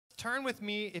turn with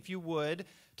me, if you would,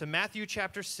 to Matthew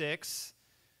chapter 6.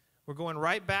 We're going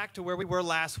right back to where we were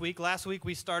last week. Last week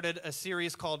we started a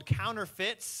series called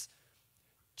Counterfeits,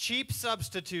 Cheap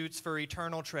Substitutes for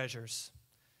Eternal Treasures.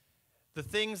 The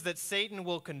things that Satan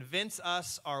will convince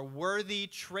us are worthy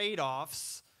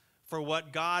trade-offs for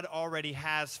what God already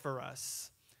has for us.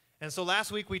 And so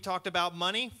last week we talked about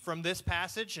money from this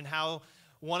passage and how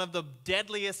one of the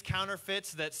deadliest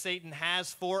counterfeits that Satan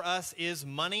has for us is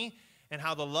money, and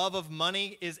how the love of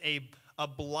money is a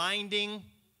blinding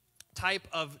type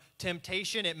of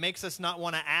temptation. It makes us not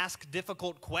want to ask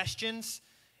difficult questions.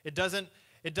 It doesn't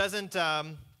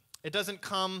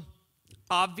come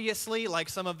obviously like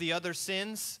some of the other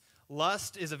sins.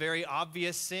 Lust is a very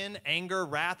obvious sin. Anger,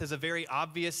 wrath is a very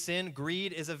obvious sin.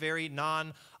 Greed is a very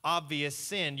non-obvious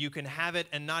sin. You can have it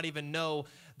and not even know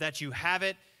that you have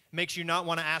it. Makes you not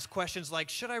want to ask questions like,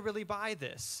 should I really buy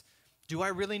this? Do I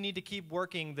really need to keep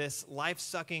working this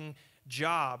life-sucking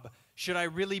job? Should I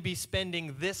really be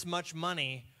spending this much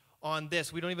money on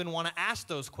this? We don't even want to ask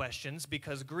those questions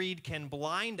because greed can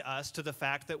blind us to the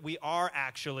fact that we are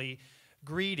actually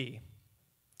greedy.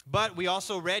 But we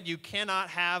also read you cannot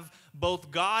have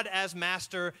both God as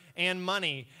master and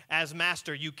money as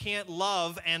master. You can't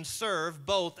love and serve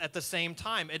both at the same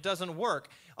time. It doesn't work.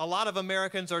 A lot of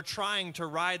Americans are trying to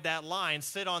ride that line,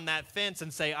 sit on that fence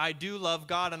and say, I do love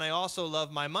God and I also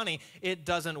love my money. It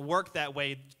doesn't work that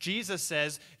way. Jesus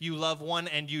says you love one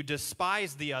and you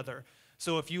despise the other.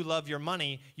 So if you love your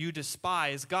money, you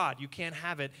despise God. You can't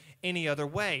have it any other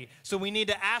way. So we need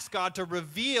to ask God to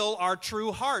reveal our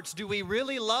true hearts. Do we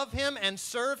really love Him and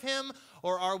serve Him,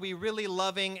 or are we really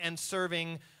loving and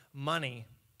serving money?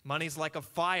 Money's like a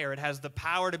fire. It has the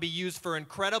power to be used for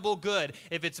incredible good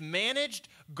if it's managed,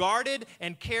 guarded,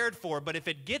 and cared for. But if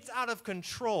it gets out of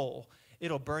control,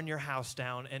 it'll burn your house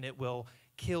down and it will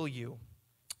kill you.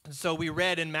 And so we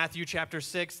read in Matthew chapter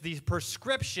 6, the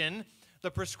prescription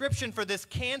for this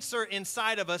cancer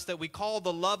inside of us that we call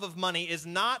the love of money is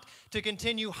not to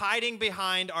continue hiding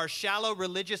behind our shallow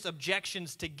religious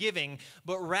objections to giving,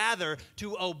 but rather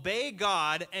to obey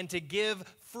God and to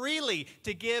give freely,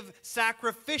 to give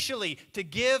sacrificially, to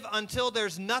give until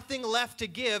there's nothing left to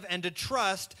give, and to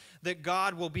trust that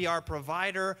God will be our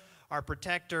provider, our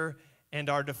protector, and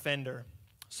our defender.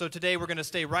 So today we're going to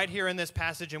stay right here in this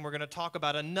passage, and we're going to talk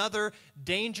about another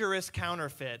dangerous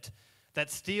counterfeit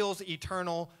that steals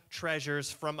eternal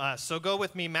treasures from us. So go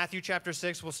with me, Matthew chapter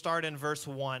 6, we'll start in verse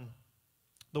 1.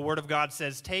 The Word of God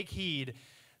says, "Take heed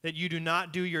that you do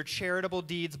not do your charitable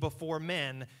deeds before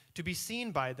men to be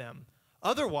seen by them.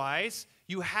 Otherwise,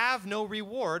 you have no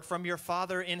reward from your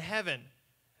Father in heaven.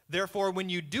 Therefore, when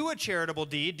you do a charitable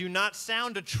deed, do not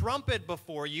sound a trumpet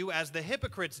before you as the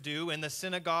hypocrites do in the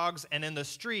synagogues and in the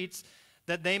streets,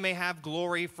 that they may have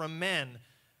glory from men.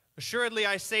 Assuredly,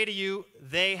 I say to you,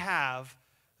 they have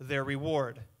their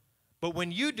reward. But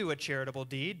when you do a charitable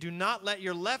deed, do not let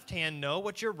your left hand know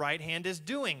what your right hand is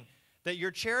doing, that your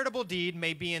charitable deed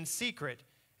may be in secret,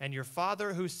 and your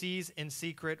Father who sees in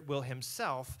secret will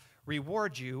himself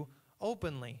reward you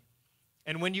openly.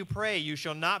 And when you pray, you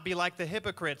shall not be like the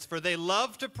hypocrites, for they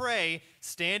love to pray,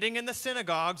 standing in the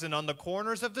synagogues and on the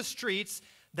corners of the streets,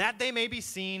 that they may be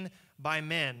seen by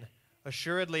men.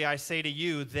 Assuredly, I say to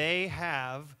you, they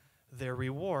have their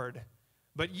reward.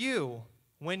 But you,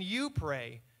 when you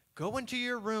pray, go into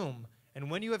your room, and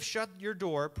when you have shut your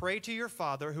door, pray to your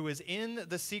Father who is in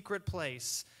the secret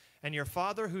place, and your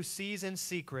Father who sees in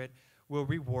secret will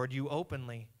reward you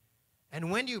openly.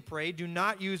 And when you pray, do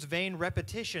not use vain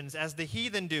repetitions as the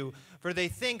heathen do, for they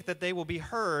think that they will be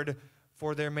heard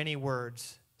for their many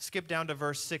words." Skip down to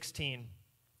verse 16.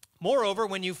 "Moreover,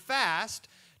 when you fast,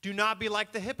 do not be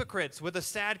like the hypocrites with a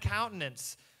sad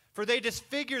countenance, for they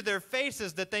disfigure their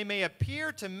faces that they may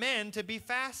appear to men to be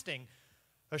fasting.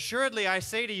 Assuredly, I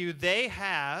say to you, they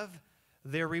have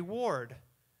their reward.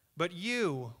 But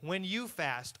you, when you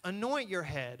fast, anoint your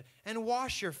head and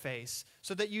wash your face,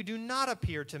 so that you do not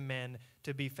appear to men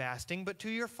to be fasting, but to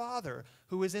your Father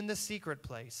who is in the secret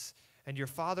place. And your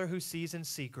Father who sees in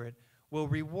secret will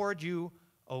reward you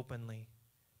openly.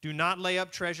 Do not lay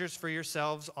up treasures for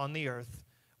yourselves on the earth,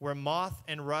 where moth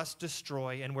and rust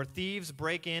destroy, and where thieves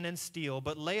break in and steal,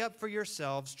 but lay up for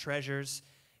yourselves treasures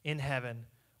in heaven,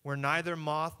 where neither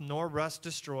moth nor rust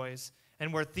destroys,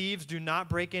 and where thieves do not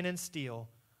break in and steal.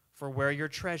 For where your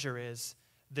treasure is,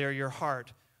 there your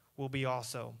heart will be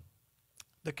also."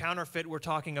 The counterfeit we're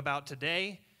talking about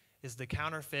today is the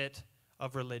counterfeit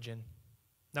of religion.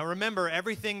 Now remember,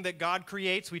 everything that God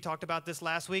creates, we talked about this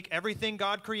last week, everything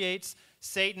God creates,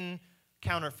 Satan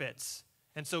counterfeits.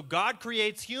 And so God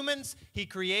creates humans, he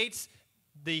creates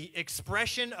the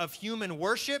expression of human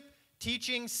worship,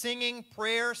 teaching, singing,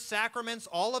 prayer, sacraments,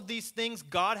 all of these things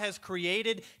God has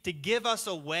created to give us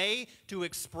a way to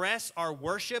express our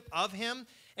worship of him.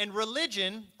 And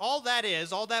religion, all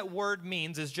that word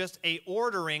means is just a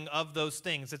ordering of those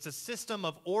things. It's a system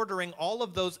of ordering all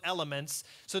of those elements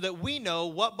so that we know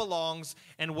what belongs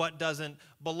and what doesn't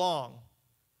belong.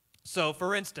 So,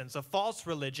 for instance, a false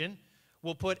religion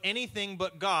will put anything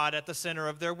but God at the center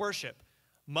of their worship.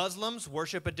 Muslims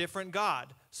worship a different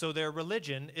God, so their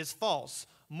religion is false.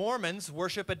 Mormons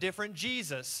worship a different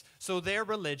Jesus, so their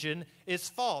religion is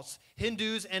false.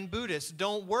 Hindus and Buddhists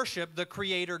don't worship the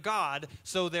Creator God,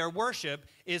 so their worship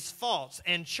is false.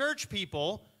 And church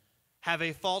people have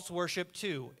a false worship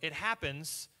too. It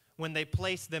happens when they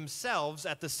place themselves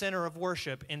at the center of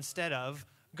worship instead of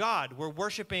God. We're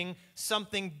worshiping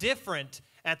something different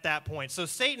at that point. So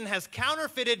Satan has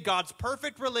counterfeited God's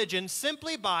perfect religion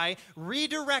simply by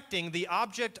redirecting the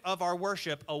object of our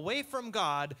worship away from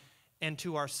God and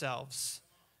to ourselves.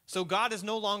 So God is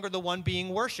no longer the one being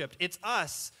worshiped. It's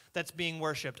us that's being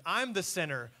worshiped. I'm the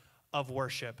center of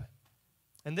worship.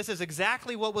 And this is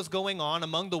exactly what was going on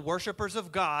among the worshipers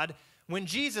of God when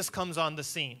Jesus comes on the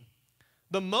scene.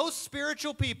 The most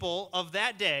spiritual people of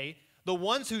that day, the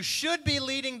ones who should be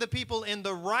leading the people in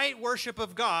the right worship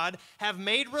of God, have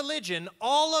made religion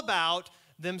all about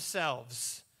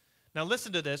themselves. Now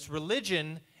listen to this.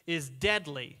 Religion is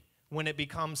deadly when it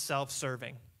becomes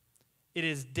self-serving. It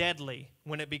is deadly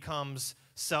when it becomes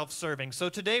self-serving. So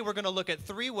today we're going to look at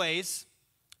 3 ways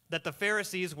that the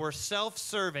Pharisees were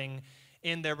self-serving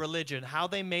in their religion, how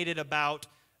they made it about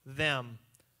them.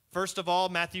 First of all,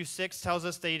 Matthew 6 tells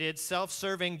us they did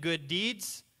self-serving good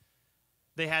deeds.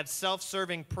 They had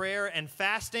self-serving prayer and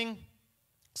fasting,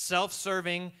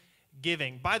 self-serving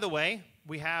giving. By the way,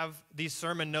 we have these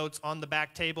sermon notes on the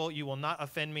back table. You will not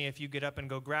offend me if you get up and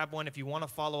go grab one. If you want to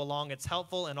follow along, it's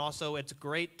helpful, and also it's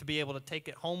great to be able to take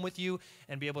it home with you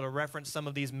and be able to reference some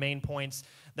of these main points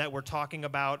that we're talking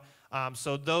about.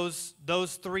 So those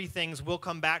 3 things, we'll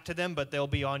come back to them, but they'll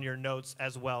be on your notes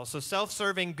as well. So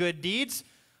self-serving good deeds.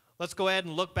 Let's go ahead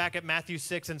and look back at Matthew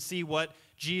 6 and see what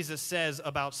Jesus says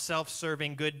about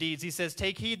self-serving good deeds. He says,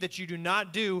 "Take heed that you do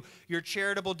not do your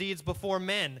charitable deeds before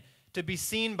men, to be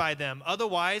seen by them.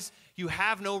 Otherwise, you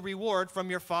have no reward from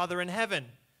your Father in heaven.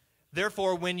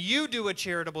 Therefore, when you do a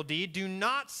charitable deed, do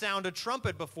not sound a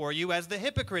trumpet before you, as the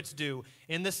hypocrites do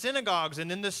in the synagogues and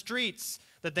in the streets,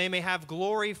 that they may have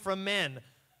glory from men.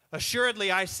 Assuredly,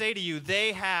 I say to you,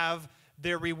 they have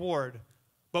their reward.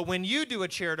 But when you do a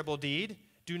charitable deed,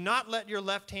 do not let your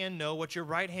left hand know what your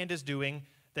right hand is doing,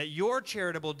 that your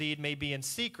charitable deed may be in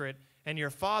secret, and your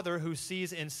Father who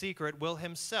sees in secret will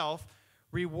himself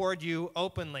reward you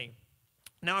openly."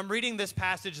 Now, I'm reading this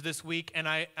passage this week, and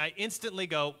I instantly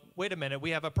go, wait a minute, we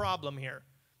have a problem here.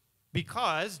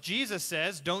 Because Jesus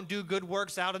says, don't do good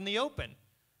works out in the open.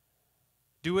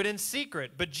 Do it in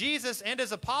secret. But Jesus and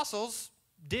his apostles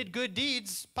did good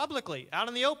deeds publicly, out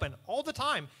in the open, all the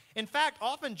time. In fact,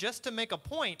 often just to make a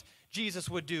point, Jesus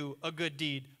would do a good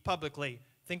deed publicly.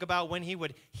 Think about when he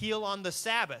would heal on the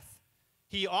Sabbath.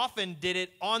 He often did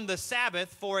it on the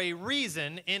Sabbath for a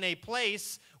reason, in a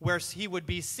place where he would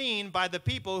be seen by the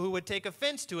people who would take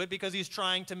offense to it because he's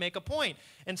trying to make a point.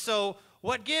 And so,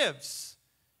 what gives?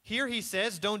 Here he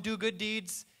says, don't do good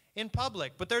deeds in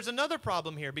public. But there's another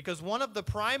problem here, because one of the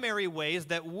primary ways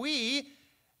that we,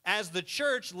 as the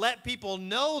church, let people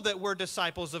know that we're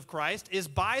disciples of Christ is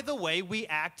by the way we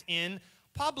act in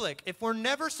public. If we're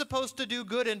never supposed to do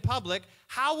good in public,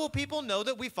 how will people know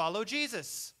that we follow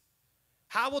Jesus?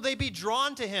 How will they be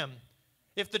drawn to him?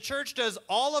 If the church does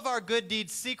all of our good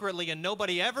deeds secretly and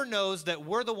nobody ever knows that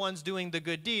we're the ones doing the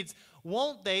good deeds,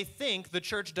 won't they think the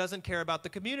church doesn't care about the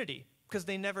community? Because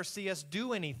they never see us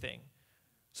do anything.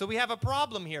 So we have a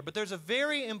problem here, but there's a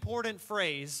very important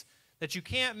phrase that you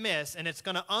can't miss, and it's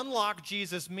going to unlock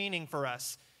Jesus' meaning for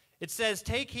us. It says,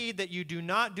 "Take heed that you do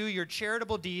not do your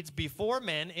charitable deeds before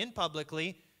men in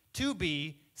publicly to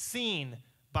be seen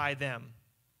by them."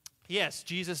 Yes,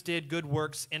 Jesus did good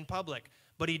works in public,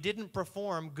 but he didn't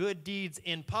perform good deeds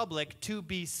in public to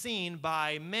be seen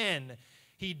by men.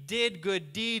 He did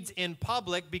good deeds in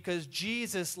public because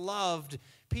Jesus loved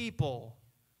people.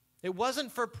 It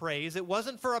wasn't for praise. It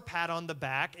wasn't for a pat on the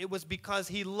back. It was because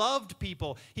he loved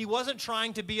people. He wasn't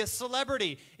trying to be a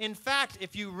celebrity. In fact,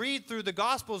 if you read through the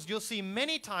Gospels, you'll see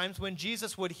many times when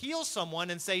Jesus would heal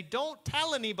someone and say, "Don't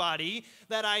tell anybody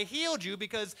that I healed you,"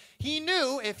 because he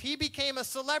knew if he became a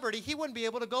celebrity, he wouldn't be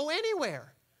able to go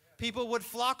anywhere. People would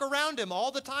flock around him all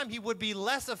the time. He would be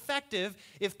less effective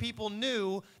if people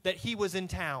knew that he was in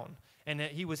town and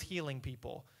that he was healing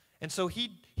people. And so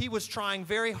he was trying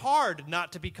very hard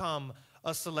not to become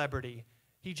a celebrity.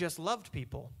 He just loved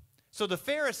people. So the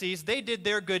Pharisees, they did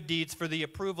their good deeds for the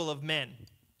approval of men.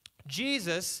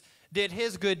 Jesus did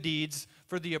his good deeds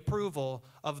for the approval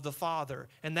of the Father.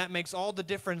 And that makes all the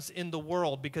difference in the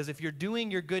world, because if you're doing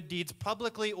your good deeds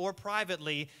publicly or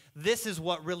privately, this is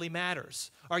what really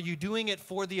matters. Are you doing it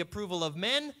for the approval of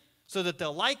men so that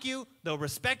they'll like you, they'll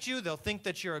respect you, they'll think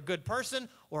that you're a good person,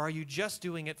 or are you just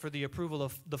doing it for the approval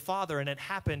of the Father, and it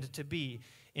happened to be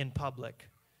in public?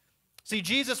 See,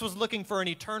 Jesus was looking for an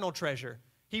eternal treasure.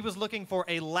 He was looking for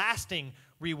a lasting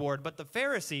reward, but the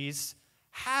Pharisees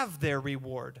have their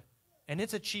reward, and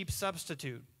it's a cheap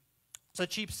substitute. It's a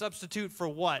cheap substitute for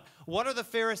what? What are the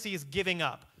Pharisees giving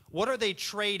up? What are they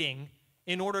trading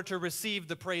in order to receive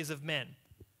the praise of men?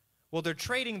 Well, they're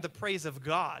trading the praise of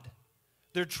God.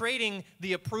 They're trading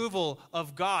the approval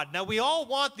of God. Now, we all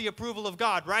want the approval of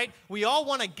God, right? We all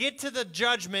want to get to the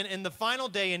judgment in the final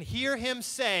day and hear him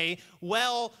say,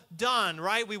 well done,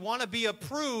 right? We want to be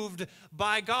approved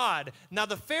by God. Now,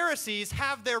 the Pharisees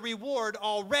have their reward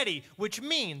already, which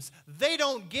means they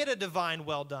don't get a divine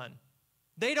well done.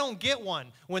 They don't get one.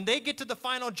 When they get to the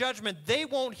final judgment, they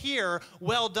won't hear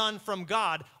well done from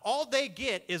God. All they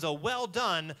get is a well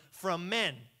done from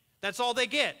men. That's all they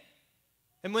get.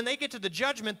 And when they get to the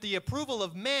judgment, the approval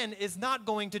of men is not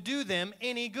going to do them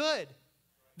any good.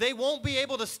 They won't be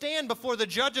able to stand before the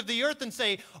judge of the earth and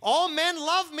say, all men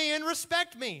love me and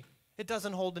respect me. It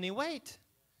doesn't hold any weight.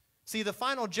 See, the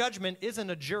final judgment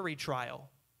isn't a jury trial.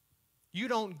 You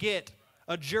don't get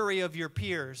a jury of your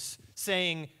peers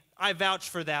saying, I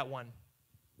vouch for that one.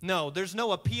 No, there's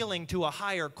no appealing to a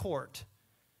higher court.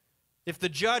 If the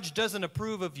judge doesn't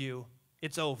approve of you,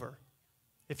 it's over.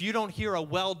 If you don't hear a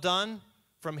well done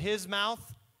from his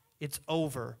mouth, it's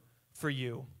over for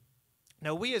you.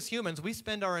 Now, we as humans, we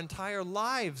spend our entire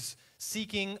lives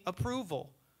seeking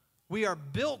approval. We are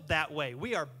built that way.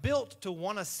 We are built to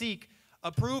want to seek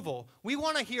approval. We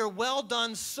want to hear well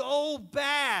done so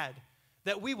bad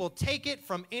that we will take it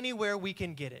from anywhere we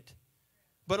can get it.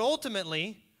 But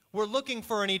ultimately, we're looking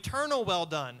for an eternal well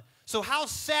done. So how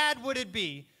sad would it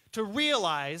be to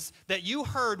realize that you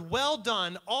heard well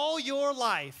done all your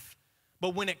life,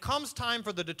 but when it comes time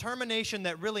for the determination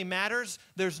that really matters,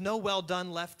 there's no well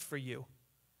done left for you?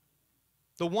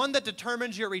 The one that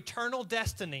determines your eternal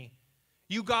destiny,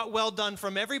 you got well done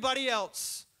from everybody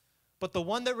else, but the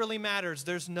one that really matters,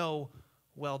 there's no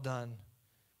well done.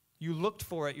 You looked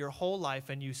for it your whole life,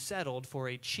 and you settled for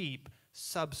a cheap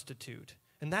substitute.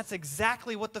 And that's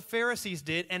exactly what the Pharisees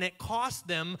did, and it cost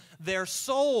them their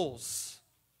souls.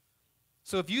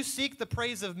 So if you seek the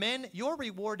praise of men, your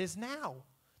reward is now.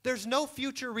 There's no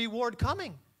future reward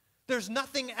coming. There's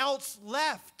nothing else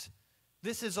left.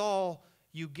 This is all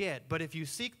you get. But if you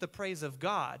seek the praise of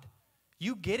God,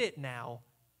 you get it now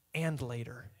and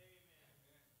later.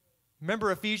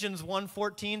 Remember, Ephesians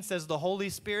 1:14 says the Holy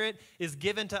Spirit is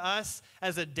given to us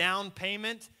as a down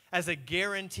payment, as a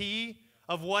guarantee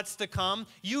of what's to come.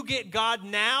 You get God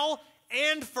now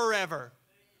and forever.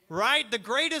 Right? The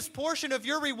greatest portion of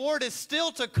your reward is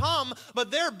still to come,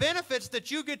 but there are benefits that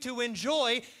you get to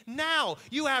enjoy now.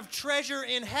 You have treasure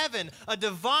in heaven, a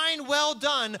divine well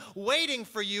done waiting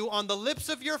for you on the lips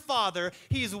of your Father.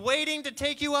 He's waiting to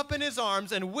take you up in his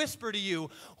arms and whisper to you,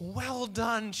 well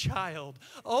done, child.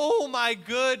 Oh, my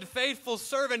good, faithful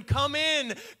servant, come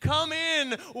in,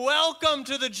 welcome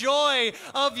to the joy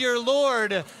of your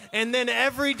Lord. And then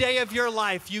every day of your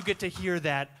life, you get to hear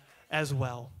that as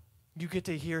well. You get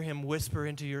to hear him whisper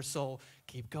into your soul,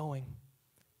 keep going,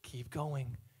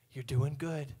 you're doing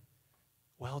good,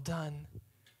 well done,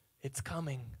 it's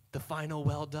coming, the final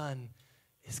well done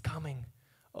is coming.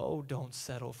 Oh, don't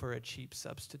settle for a cheap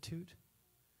substitute.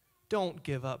 Don't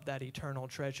give up that eternal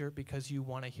treasure because you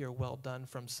want to hear well done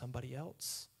from somebody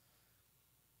else.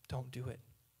 Don't do it.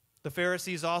 The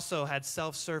Pharisees also had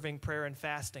self-serving prayer and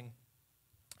fasting.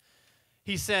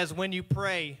 He says, when you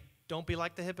pray, don't be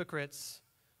like the hypocrites.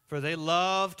 For they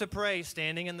love to pray,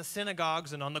 standing in the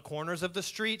synagogues and on the corners of the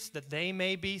streets, that they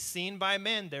may be seen by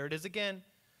men. There it is again.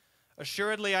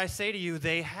 Assuredly, I say to you,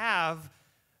 they have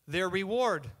their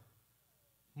reward.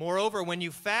 Moreover, when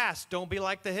you fast, don't be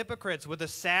like the hypocrites with a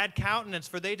sad countenance,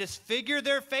 for they disfigure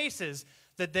their faces,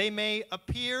 that they may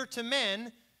appear to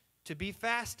men to be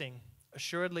fasting.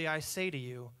 Assuredly, I say to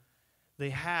you, they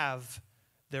have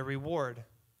their reward.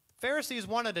 Pharisees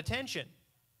wanted attention.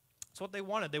 That's what they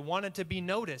wanted. They wanted to be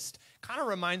noticed. Kind of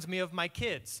reminds me of my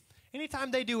kids.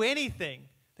 Anytime they do anything,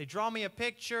 they draw me a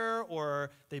picture, or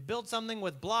they build something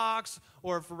with blocks,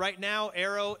 or for right now,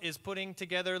 Arrow is putting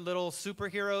together little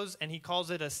superheroes, and he calls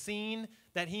it a scene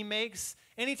that he makes.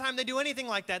 Anytime they do anything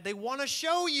like that, they want to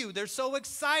show you. They're so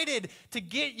excited to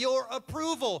get your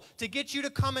approval, to get you to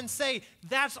come and say,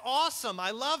 that's awesome, I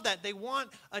love that. They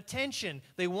want attention.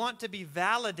 They want to be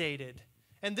validated.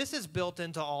 And this is built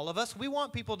into all of us. We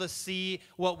want people to see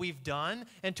what we've done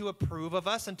and to approve of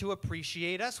us and to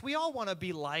appreciate us. We all want to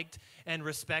be liked and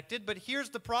respected. But here's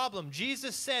the problem.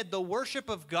 Jesus said the worship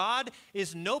of God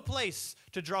is no place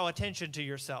to draw attention to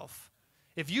yourself.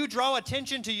 If you draw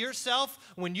attention to yourself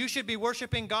when you should be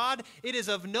worshiping God, it is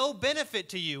of no benefit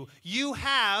to you. You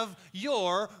have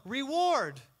your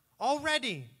reward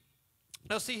already.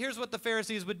 Now see, here's what the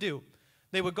Pharisees would do.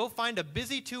 They would go find a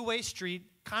busy two-way street,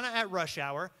 kind of at rush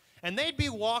hour, and they'd be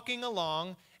walking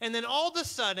along, and then all of a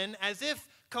sudden, as if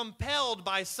compelled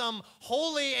by some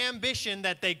holy ambition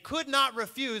that they could not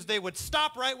refuse, they would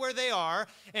stop right where they are,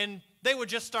 and they would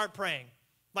just start praying.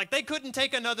 Like they couldn't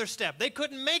take another step. They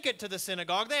couldn't make it to the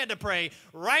synagogue. They had to pray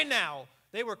right now.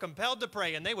 They were compelled to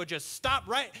pray, and they would just stop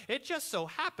right. It just so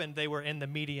happened they were in the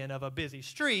median of a busy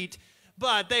street,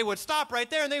 but they would stop right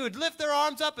there, and they would lift their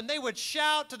arms up, and they would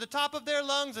shout to the top of their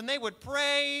lungs, and they would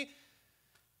pray.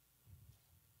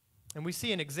 And we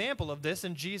see an example of this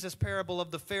in Jesus' parable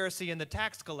of the Pharisee and the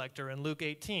tax collector in Luke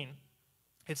 18.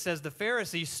 It says, the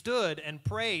Pharisee stood and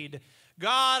prayed,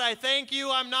 God, I thank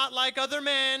you I'm not like other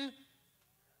men.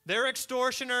 They're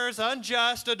extortioners,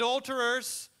 unjust,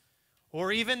 adulterers,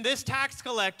 or even this tax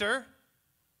collector.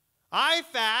 I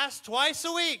fast twice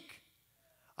a week.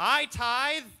 I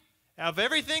tithe of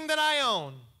everything that I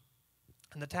own.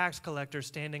 And the tax collector,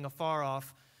 standing afar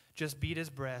off, just beat his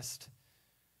breast,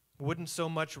 wouldn't so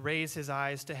much raise his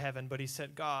eyes to heaven, but he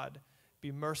said, God,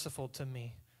 be merciful to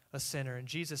me, a sinner. And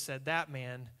Jesus said that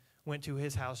man went to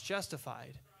his house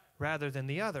justified rather than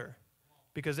the other.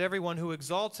 Because everyone who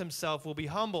exalts himself will be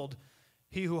humbled.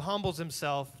 He who humbles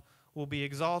himself will be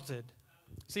exalted.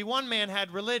 See, one man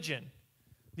had religion.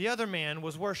 The other man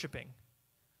was worshiping.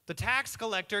 The tax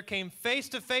collector came face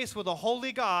to face with a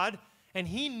holy God, and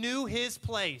he knew his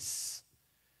place.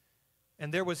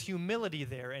 And there was humility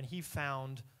there, and he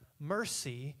found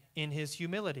mercy in his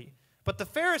humility. But the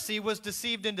Pharisee was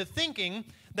deceived into thinking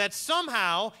that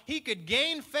somehow he could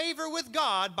gain favor with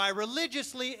God by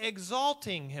religiously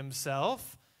exalting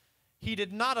himself. He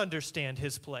did not understand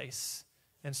his place,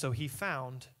 and so he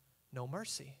found no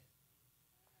mercy.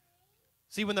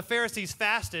 See, when the Pharisees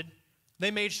fasted,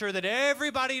 they made sure that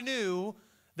everybody knew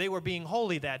they were being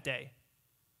holy that day.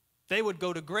 They would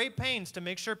go to great pains to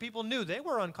make sure people knew they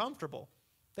were uncomfortable.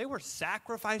 They were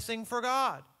sacrificing for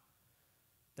God.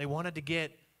 They wanted to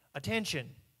get attention.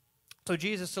 So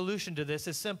Jesus' solution to this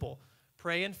is simple.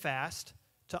 Pray and fast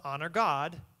to honor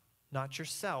God, not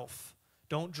yourself.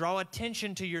 Don't draw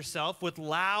attention to yourself with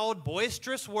loud,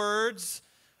 boisterous words,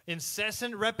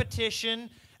 incessant repetition,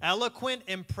 eloquent,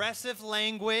 impressive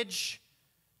language.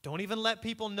 Don't even let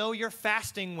people know you're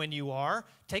fasting when you are.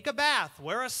 Take a bath,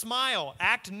 wear a smile,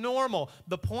 act normal.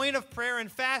 The point of prayer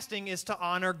and fasting is to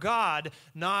honor God,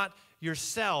 not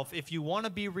yourself. If you want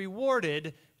to be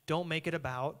rewarded, don't make it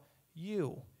about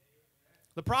you.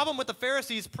 The problem with the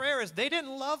Pharisees' prayer is they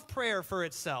didn't love prayer for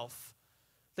itself.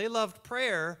 They loved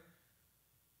prayer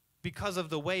because of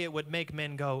the way it would make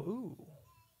men go, ooh,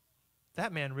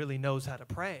 that man really knows how to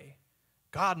pray.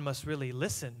 God must really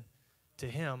listen to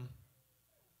him.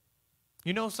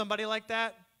 You know somebody like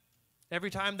that? Every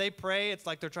time they pray, it's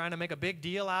like they're trying to make a big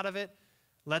deal out of it,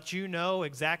 let you know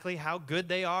exactly how good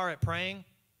they are at praying.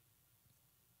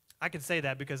 I can say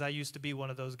that because I used to be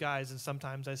one of those guys, and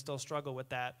sometimes I still struggle with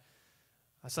that.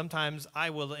 Sometimes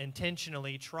I will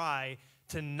intentionally try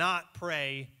to not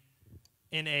pray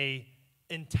in an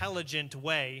intelligent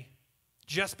way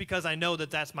just because I know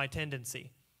that that's my tendency,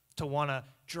 to want to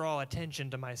draw attention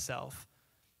to myself.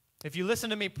 If you listen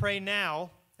to me pray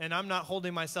now, and I'm not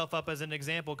holding myself up as an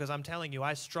example because I'm telling you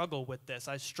I struggle with this.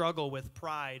 I struggle with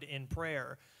pride in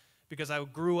prayer. Because I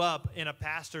grew up in a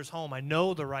pastor's home. I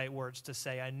know the right words to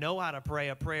say. I know how to pray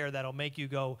a prayer that'll make you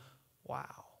go,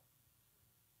 wow.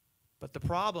 But the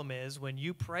problem is when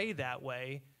you pray that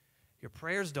way, your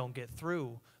prayers don't get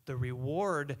through. The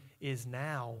reward is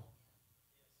now.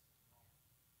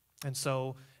 And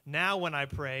so now when I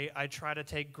pray, I try to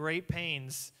take great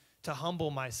pains to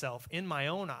humble myself in my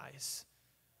own eyes.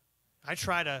 I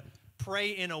try to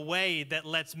pray in a way that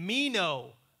lets me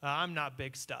know I'm not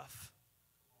big stuff.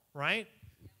 Right?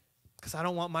 Because I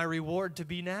don't want my reward to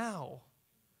be now.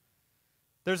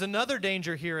 There's another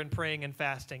danger here in praying and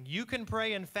fasting. You can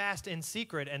pray and fast in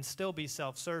secret and still be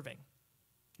self-serving.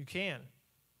 You can.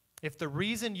 If the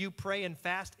reason you pray and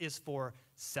fast is for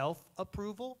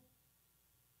self-approval,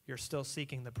 you're still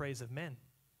seeking the praise of men.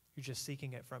 You're just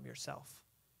seeking it from yourself.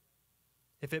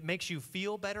 If it makes you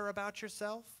feel better about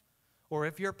yourself, or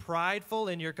if you're prideful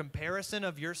in your comparison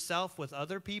of yourself with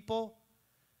other people,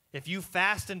 if you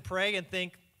fast and pray and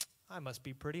think, I must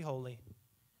be pretty holy,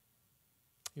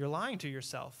 you're lying to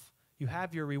yourself. You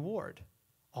have your reward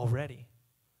already.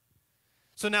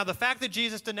 So now the fact that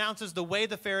Jesus denounces the way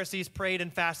the Pharisees prayed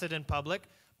and fasted in public,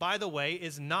 by the way,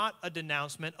 is not a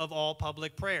denouncement of all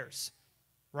public prayers,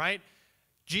 right?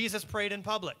 Jesus prayed in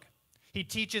public. He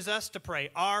teaches us to pray,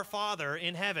 Our Father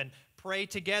in heaven, pray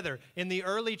together. In the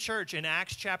early church, in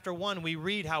Acts chapter 1, we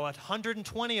read how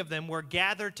 120 of them were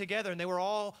gathered together, and they were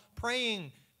all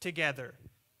praying together.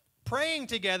 Praying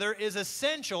together is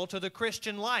essential to the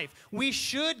Christian life. We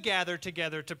should gather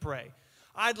together to pray.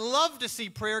 I'd love to see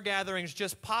prayer gatherings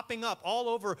just popping up all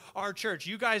over our church.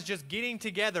 You guys just getting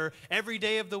together every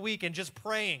day of the week and just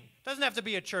praying. Doesn't have to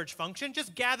be a church function.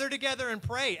 Just gather together and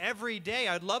pray every day.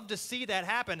 I'd love to see that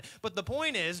happen. But the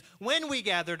point is, when we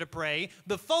gather to pray,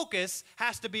 the focus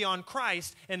has to be on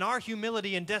Christ and our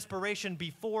humility and desperation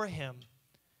before Him.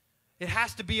 It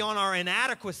has to be on our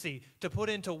inadequacy to put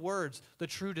into words the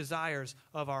true desires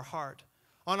of our heart,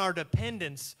 on our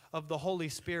dependence of the Holy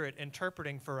Spirit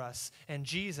interpreting for us and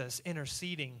Jesus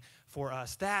interceding for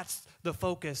us. That's the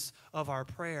focus of our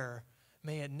prayer.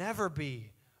 May it never be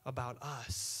about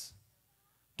us.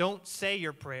 Don't say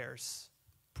your prayers.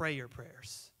 Pray your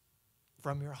prayers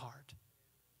from your heart.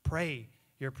 Pray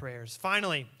your prayers.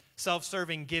 Finally,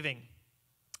 self-serving giving.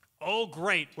 Oh,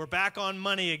 great, we're back on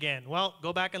money again. Well,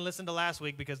 go back and listen to last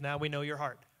week because now we know your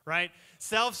heart, right?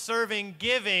 Self-serving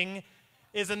giving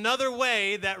is another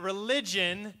way that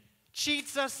religion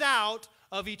cheats us out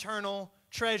of eternal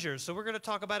treasures. So we're going to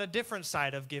talk about a different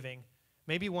side of giving,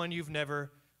 maybe one you've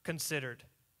never considered.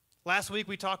 Last week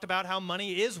we talked about how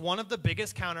money is one of the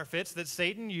biggest counterfeits that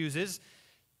Satan uses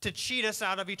to cheat us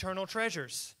out of eternal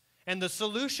treasures. And the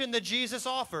solution that Jesus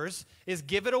offers is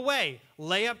give it away.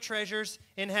 Lay up treasures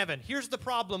in heaven. Here's the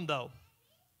problem, though.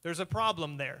 There's a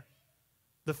problem there.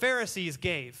 The Pharisees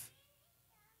gave.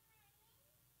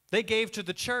 They gave to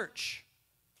the church.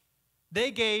 They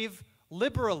gave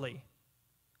liberally.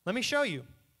 Let me show you.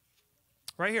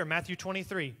 Right here, Matthew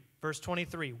 23, verse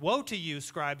 23. Woe to you,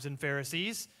 scribes and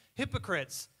Pharisees,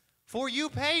 hypocrites, for you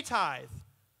pay tithe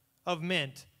of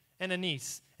mint and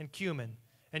anise and cumin,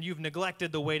 and you've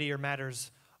neglected the weightier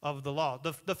matters of the law.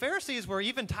 The Pharisees were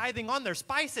even tithing on their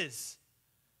spices.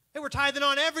 They were tithing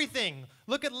on everything.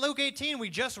 Look at Luke 18. We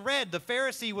just read the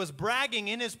Pharisee was bragging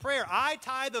in his prayer, I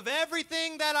tithe of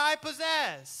everything that I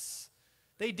possess.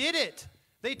 They did it.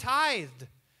 They tithed.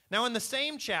 Now in the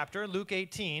same chapter, Luke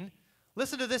 18,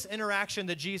 listen to this interaction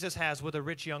that Jesus has with a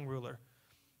rich young ruler.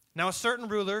 Now a certain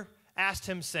ruler asked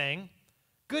him, saying,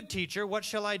 Good teacher, what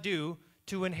shall I do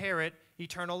to inherit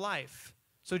eternal life?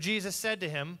 So Jesus said to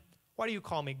him, Why do you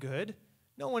call me good?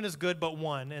 No one is good but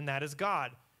one, and that is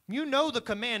God. You know the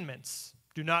commandments.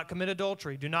 Do not commit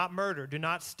adultery. Do not murder. Do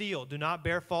not steal. Do not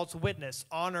bear false witness.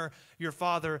 Honor your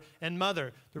father and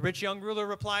mother. The rich young ruler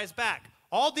replies back,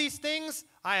 All these things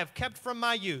I have kept from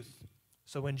my youth.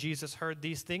 So when Jesus heard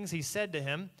these things, he said to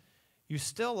him, You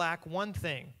still lack one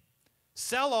thing.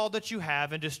 Sell all that you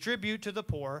have and distribute to the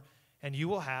poor, and you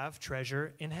will have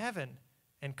treasure in heaven.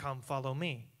 And come follow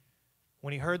me.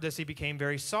 When he heard this, he became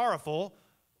very sorrowful,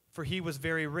 for he was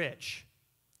very rich.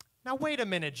 Now, wait a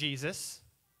minute, Jesus.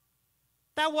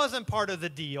 That wasn't part of the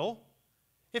deal.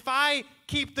 If I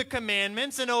keep the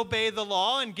commandments and obey the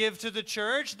law and give to the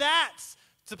church, that's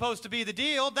supposed to be the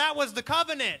deal. That was the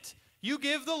covenant. You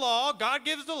give the law, God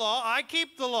gives the law, I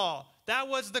keep the law. That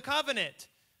was the covenant.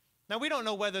 Now, we don't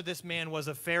know whether this man was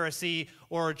a Pharisee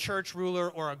or a church ruler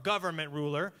or a government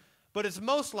ruler, but it's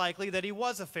most likely that he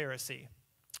was a Pharisee,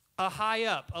 a high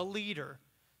up, a leader.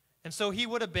 And so he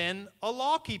would have been a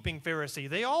law-keeping Pharisee.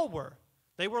 They all were.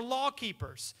 They were law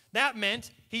keepers. That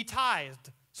meant he tithed.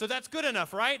 So that's good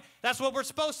enough, right? That's what we're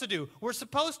supposed to do. We're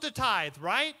supposed to tithe,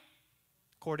 right?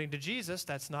 According to Jesus,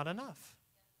 that's not enough.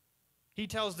 He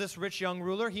tells this rich young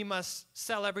ruler he must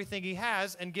sell everything he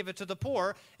has and give it to the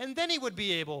poor, and then he would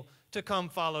be able to come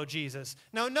follow Jesus.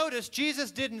 Now notice, Jesus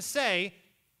didn't say,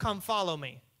 Come follow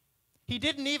me. He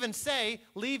didn't even say,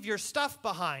 Leave your stuff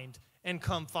behind and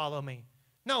come follow me.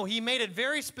 No, he made it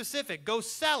very specific. Go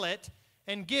sell it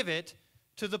and give it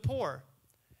to the poor.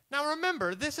 Now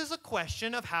remember, this is a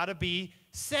question of how to be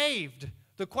saved.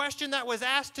 The question that was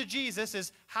asked to Jesus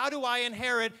is, how do I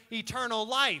inherit eternal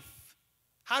life?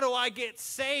 How do I get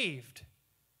saved?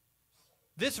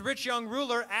 This rich young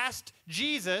ruler asked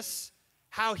Jesus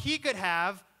how he could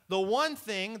have the one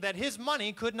thing that his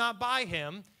money could not buy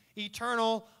him,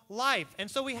 eternal life. And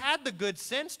so he had the good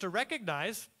sense to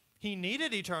recognize he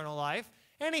needed eternal life,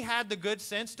 and he had the good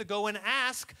sense to go and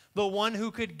ask the one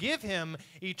who could give him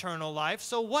eternal life.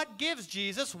 So what gives,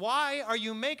 Jesus? Why are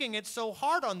you making it so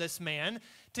hard on this man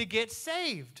to get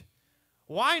saved?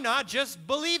 Why not just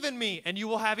believe in me and you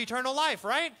will have eternal life,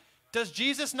 right? Does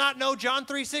Jesus not know John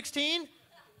 3:16?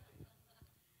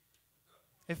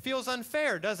 It feels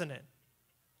unfair, doesn't it?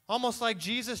 Almost like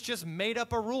Jesus just made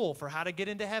up a rule for how to get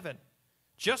into heaven,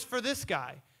 just for this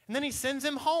guy. And then he sends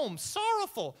him home,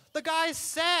 sorrowful. The guy's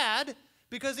sad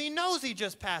because he knows he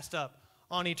just passed up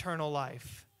on eternal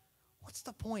life. What's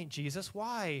the point, Jesus?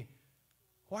 Why?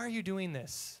 Why are you doing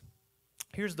this?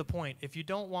 Here's the point. If you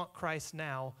don't want Christ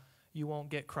now, you won't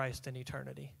get Christ in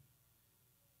eternity.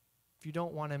 If you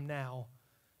don't want him now,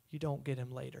 you don't get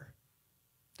him later.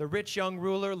 The rich young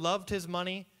ruler loved his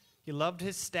money. He loved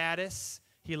his status.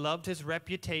 He loved his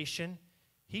reputation.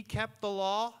 He kept the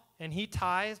law and he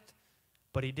tithed,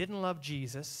 but he didn't love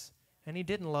Jesus and he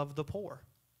didn't love the poor.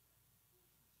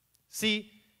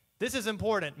 See, this is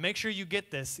important. Make sure you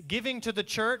get this. Giving to the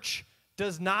church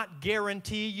does not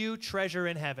guarantee you treasure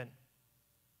in heaven.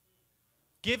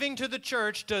 Giving to the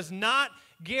church does not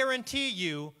guarantee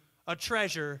you a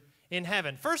treasure in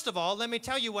heaven. First of all, let me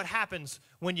tell you what happens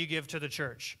when you give to the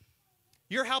church.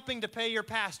 You're helping to pay your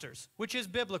pastors, which is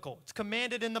biblical. It's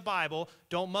commanded in the Bible.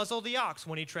 Don't muzzle the ox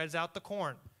when he treads out the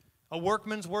corn. A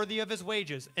workman's worthy of his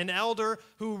wages. An elder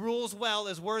who rules well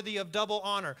is worthy of double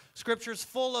honor. Scripture's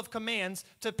full of commands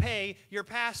to pay your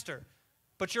pastor.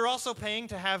 But you're also paying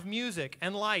to have music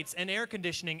and lights and air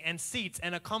conditioning and seats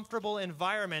and a comfortable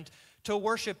environment to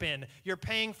worship in. You're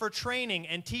paying for training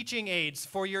and teaching aids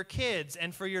for your kids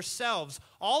and for yourselves.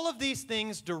 All of these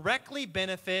things directly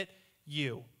benefit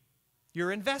you.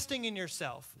 You're investing in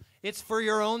yourself. It's for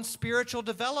your own spiritual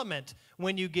development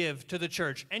when you give to the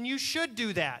church, and you should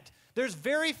do that. There's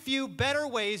very few better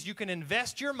ways you can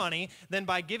invest your money than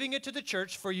by giving it to the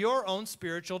church for your own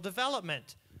spiritual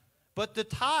development. But the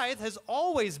tithe has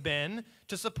always been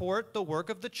to support the work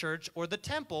of the church or the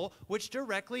temple, which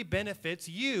directly benefits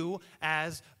you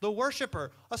as the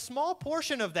worshiper. A small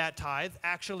portion of that tithe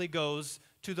actually goes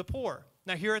to the poor.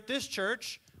 Now, here at this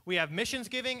church, we have missions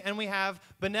giving and we have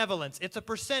benevolence. It's a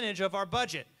percentage of our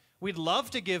budget. We'd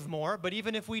love to give more, but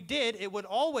even if we did, it would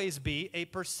always be a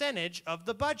percentage of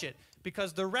the budget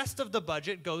because the rest of the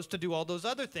budget goes to do all those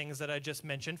other things that I just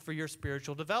mentioned for your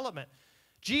spiritual development.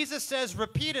 Jesus says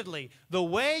repeatedly, the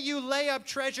way you lay up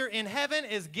treasure in heaven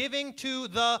is giving to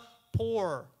the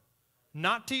poor,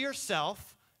 not to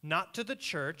yourself, not to the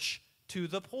church, to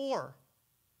the poor.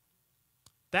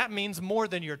 That means more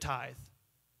than your tithe,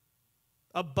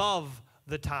 above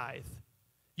the tithe.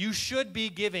 You should be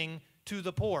giving to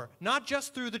the poor, not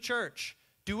just through the church.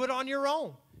 Do it on your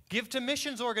own. Give to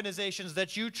missions organizations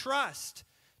that you trust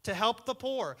to help the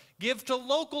poor. Give to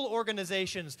local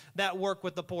organizations that work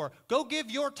with the poor. Go give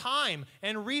your time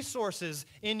and resources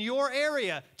in your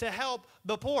area to help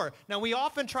the poor. Now, we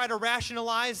often try to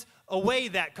rationalize away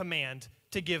that command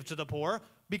to give to the poor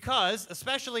because,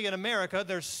 especially in America,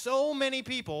 there's so many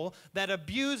people that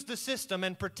abuse the system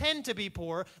and pretend to be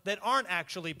poor that aren't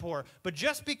actually poor. But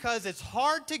just because it's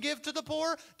hard to give to the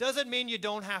poor doesn't mean you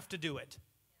don't have to do it.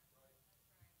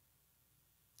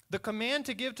 The command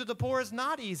to give to the poor is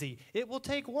not easy. It will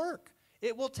take work.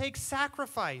 It will take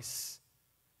sacrifice.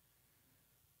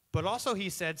 But also, he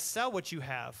said, sell what you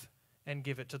have and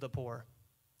give it to the poor.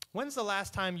 When's the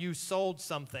last time you sold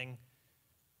something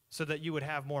so that you would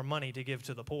have more money to give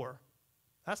to the poor?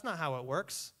 That's not how it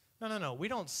works. No. We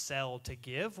don't sell to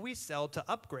give. We sell to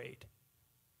upgrade,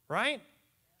 right?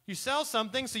 You sell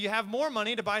something so you have more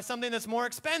money to buy something that's more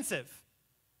expensive.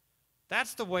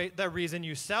 That's the reason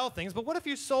you sell things. But what if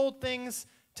you sold things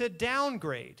to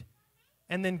downgrade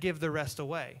and then give the rest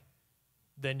away?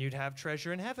 Then you'd have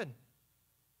treasure in heaven.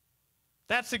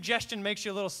 That suggestion makes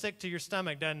you a little sick to your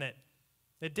stomach, doesn't it?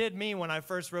 It did me when I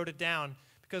first wrote it down,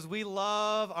 because we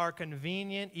love our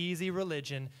convenient, easy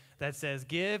religion that says,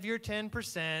 give your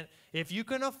 10% if you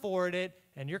can afford it,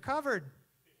 and you're covered.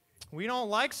 We don't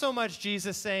like so much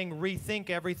Jesus saying, rethink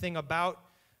everything about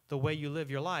the way you live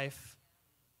your life.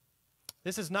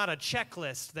 This is not a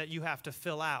checklist that you have to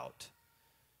fill out.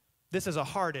 This is a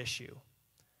heart issue.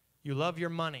 You love your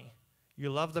money.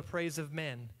 You love the praise of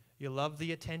men. You love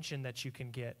the attention that you can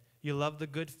get. You love the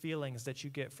good feelings that you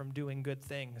get from doing good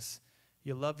things.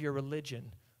 You love your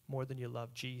religion more than you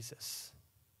love Jesus.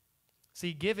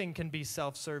 See, giving can be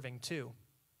self-serving too.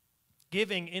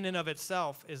 Giving in and of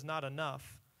itself is not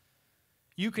enough.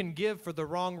 You can give for the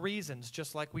wrong reasons,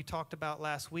 just like we talked about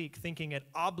last week, thinking it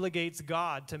obligates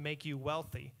God to make you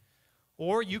wealthy.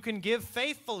 Or you can give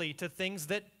faithfully to things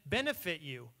that benefit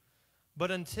you. But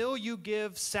until you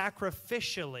give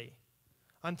sacrificially,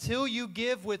 until you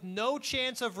give with no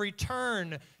chance of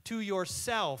return to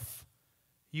yourself,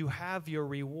 you have your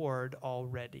reward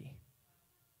already.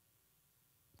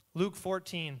 Luke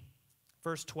 14,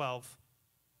 verse 12.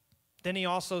 Then he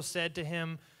also said to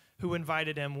him who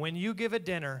invited him, when you give a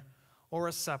dinner or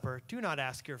a supper, do not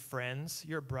ask your friends,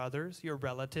 your brothers, your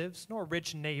relatives, nor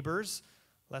rich neighbors,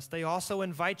 lest they also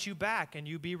invite you back and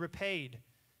you be repaid.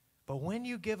 But when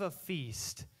you give a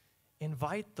feast,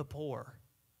 invite the poor,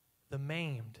 the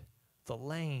maimed, the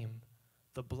lame,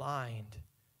 the blind,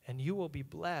 and you will be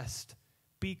blessed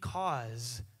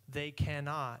because they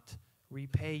cannot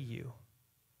repay you.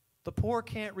 The poor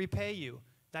can't repay you.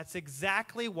 That's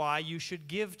exactly why you should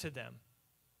give to them.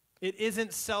 It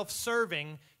isn't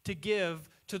self-serving to give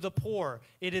to the poor.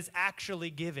 It is actually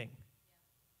giving.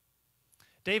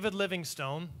 David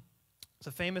Livingstone,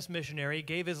 a famous missionary,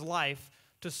 gave his life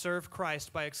to serve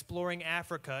Christ by exploring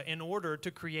Africa in order to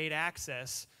create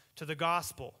access to the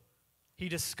gospel. He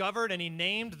discovered and he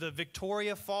named the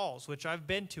Victoria Falls, which I've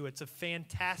been to. It's a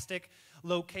fantastic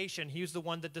location. He was the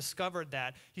one that discovered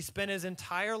that. He spent his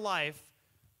entire life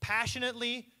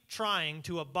passionately trying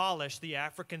to abolish the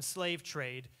African slave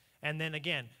trade, and then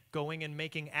again, going and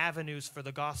making avenues for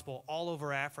the gospel all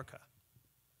over Africa.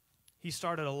 He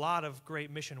started a lot of great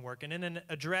mission work, and in an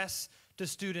address to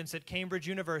students at Cambridge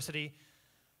University,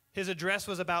 his address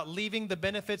was about leaving the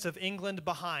benefits of England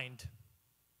behind.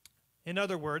 In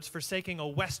other words, forsaking a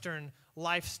Western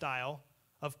lifestyle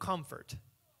of comfort.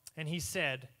 And he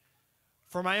said,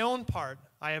 for my own part,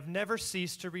 I have never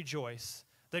ceased to rejoice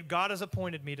that God has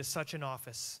appointed me to such an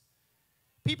office.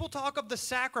 People talk of the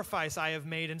sacrifice I have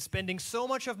made in spending so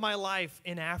much of my life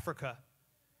in Africa.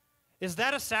 Is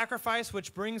that a sacrifice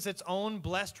which brings its own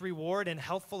blessed reward in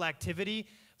healthful activity,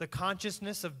 the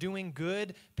consciousness of doing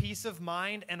good, peace of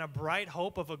mind, and a bright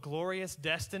hope of a glorious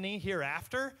destiny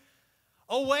hereafter?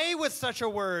 Away with such a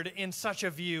word in such a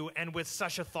view and with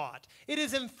such a thought. It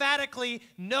is emphatically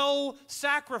no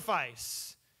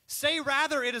sacrifice. Say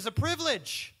rather it is a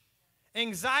privilege.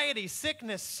 Anxiety,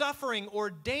 sickness, suffering, or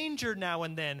danger now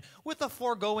and then, with the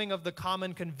foregoing of the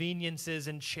common conveniences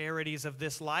and charities of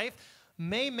this life,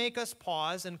 may make us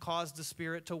pause and cause the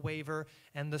spirit to waver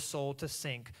and the soul to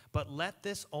sink. But let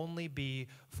this only be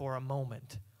for a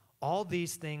moment. All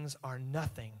these things are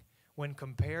nothing when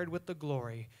compared with the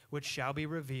glory which shall be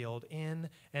revealed in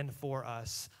and for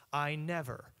us. I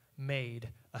never made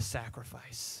a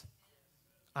sacrifice.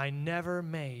 I never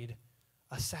made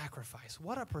a sacrifice.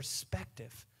 What a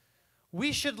perspective.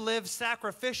 We should live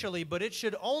sacrificially, but it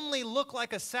should only look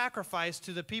like a sacrifice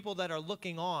to the people that are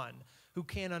looking on, who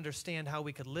can't understand how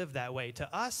we could live that way.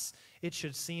 To us, it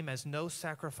should seem as no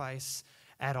sacrifice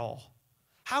at all.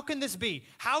 How can this be?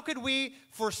 How could we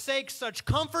forsake such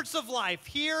comforts of life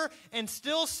here and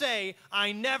still say,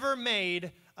 I never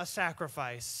made a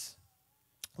sacrifice?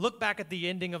 Look back at the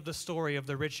ending of the story of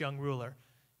the rich young ruler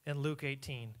in Luke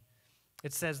 18.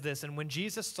 It says this, and when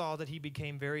Jesus saw that he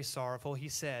became very sorrowful, he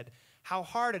said, how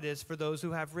hard it is for those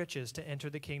who have riches to enter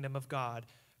the kingdom of God.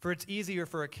 For it's easier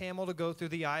for a camel to go through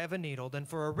the eye of a needle than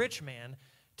for a rich man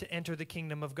to enter the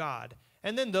kingdom of God.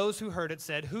 And then those who heard it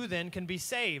said, who then can be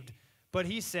saved? But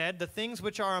he said, the things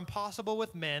which are impossible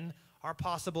with men are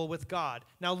possible with God.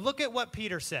 Now look at what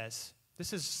Peter says.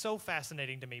 This is so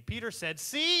fascinating to me. Peter said,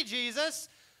 see, Jesus,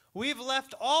 we've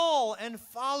left all and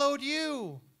followed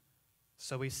you.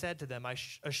 So he said to them,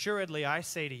 assuredly I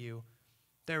say to you,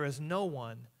 there is no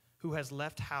one who has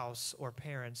left house or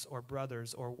parents or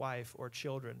brothers or wife or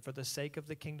children for the sake of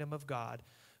the kingdom of God,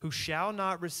 who shall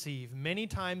not receive many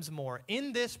times more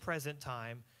in this present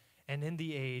time and in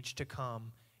the age to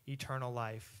come eternal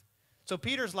life. So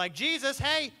Peter's like, Jesus,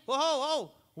 hey,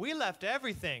 whoa, we left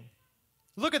everything.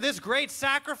 Look at this great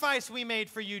sacrifice we made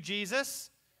for you,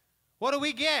 Jesus. What do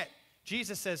we get?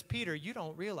 Jesus says, Peter, you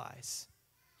don't realize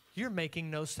you're making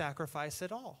no sacrifice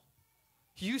at all.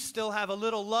 You still have a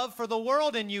little love for the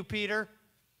world in you, Peter.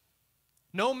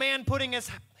 No man putting his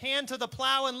hand to the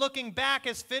plow and looking back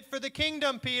is fit for the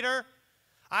kingdom, Peter.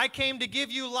 I came to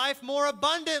give you life more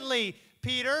abundantly,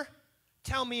 Peter.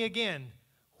 Tell me again,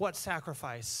 what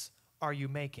sacrifice are you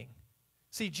making?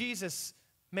 See, Jesus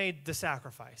made the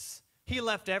sacrifice. He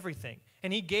left everything,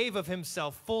 and he gave of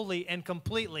himself fully and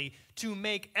completely to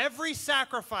make every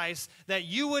sacrifice that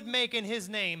you would make in his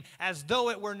name as though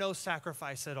it were no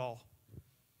sacrifice at all.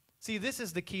 See, this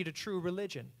is the key to true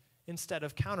religion instead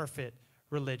of counterfeit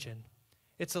religion.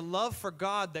 It's a love for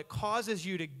God that causes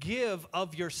you to give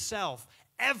of yourself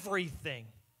everything.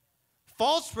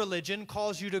 False religion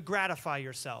calls you to gratify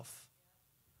yourself.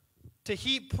 to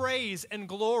heap praise and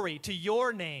glory to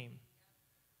your name.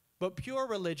 But pure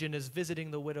religion is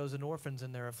visiting the widows and orphans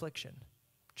in their affliction.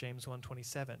 James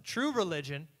 1:27. True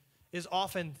religion is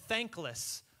often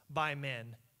thankless by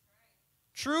men.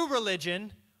 True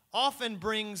religion often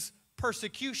brings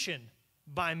persecution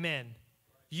by men.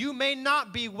 You may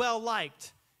not be well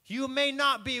liked. You may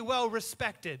not be well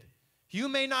respected. You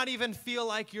may not even feel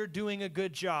like you're doing a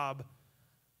good job,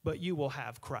 but you will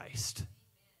have Christ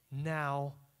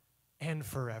now and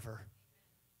forever.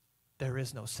 There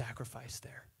is no sacrifice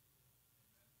there.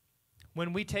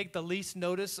 When we take the least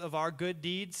notice of our good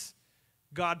deeds,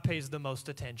 God pays the most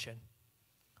attention.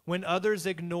 When others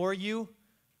ignore you,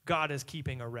 God is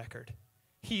keeping a record.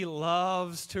 He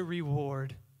loves to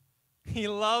reward. He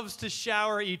loves to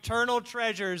shower eternal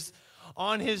treasures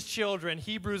on his children.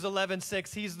 Hebrews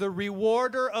 11:6, he's the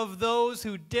rewarder of those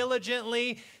who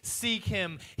diligently seek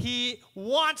him. He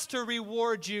wants to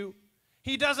reward you.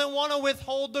 He doesn't want to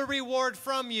withhold the reward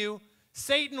from you.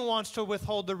 Satan wants to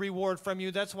withhold the reward from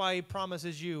you. That's why he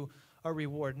promises you a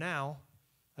reward now,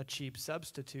 a cheap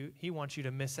substitute. He wants you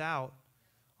to miss out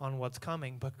on what's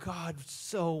coming. But God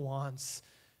so wants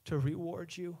to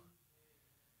reward you.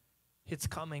 It's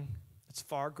coming. It's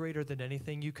far greater than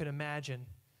anything you can imagine.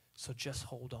 So just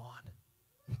hold on.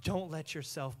 Don't let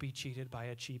yourself be cheated by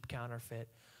a cheap counterfeit.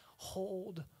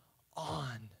 Hold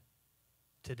on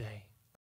today.